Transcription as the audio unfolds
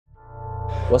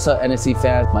What's up, NFC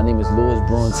fans? My name is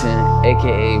Brewington,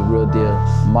 aka Real Deal.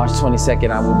 March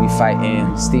 22nd, I will be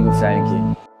fighting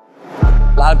Flanagan.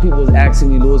 A lot of people was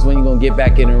asking me, Lewis, when you gonna get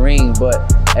back in the ring?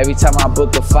 But every time I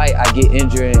book a fight, I get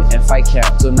injured and fight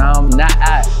camp. So now I'm not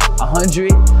at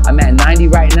 100, I'm at 90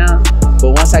 right now.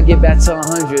 But once I get back to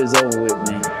 100, it's over with,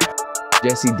 man.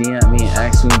 Jesse DM'd me and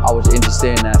asked me if I was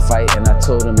interested in that fight, and I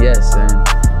told him yes.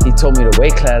 And he told me the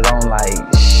weight class. I'm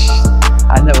like, shh,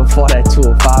 I never fought at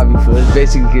 205 before. It's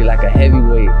basically like a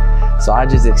heavyweight. So I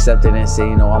just accepted and said,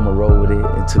 you know, I'ma roll with it,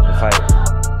 and took the fight.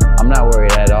 I'm not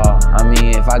worried at all. I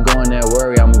mean, if I go in there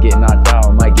worried, I'm gonna get knocked out,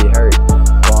 I might get hurt.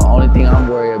 But the only thing I'm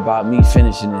worried about, me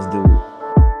finishing this dude.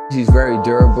 He's very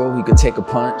durable, he could take a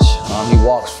punch, he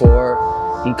walks forward,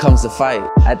 he comes to fight.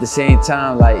 At the same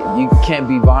time, like, you can't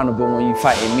be vulnerable when you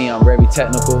fighting me. I'm very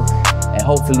technical, and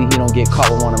hopefully he don't get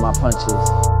caught with one of my punches.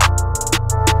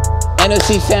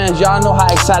 NFC fans, y'all know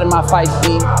how excited my fights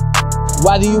be.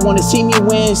 Whether you want to see me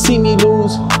win, see me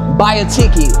lose, buy a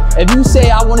ticket. If you say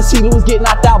I want to see Lewis get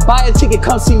knocked out, buy a ticket,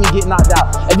 come see me get knocked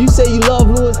out. If you say you love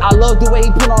Lewis, I love the way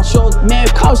he put on shows, man,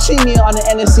 come see me on the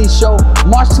NFC show.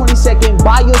 March 22nd,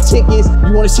 buy your tickets.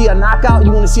 You want to see a knockout,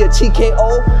 you want to see a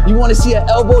TKO, you want to see an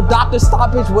elbow doctor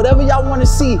stoppage, whatever y'all want to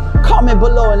see, comment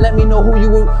below and let me know who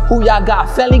y'all got,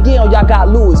 Flanagan or y'all got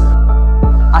Lewis.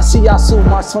 I see y'all soon,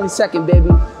 March 22nd, baby.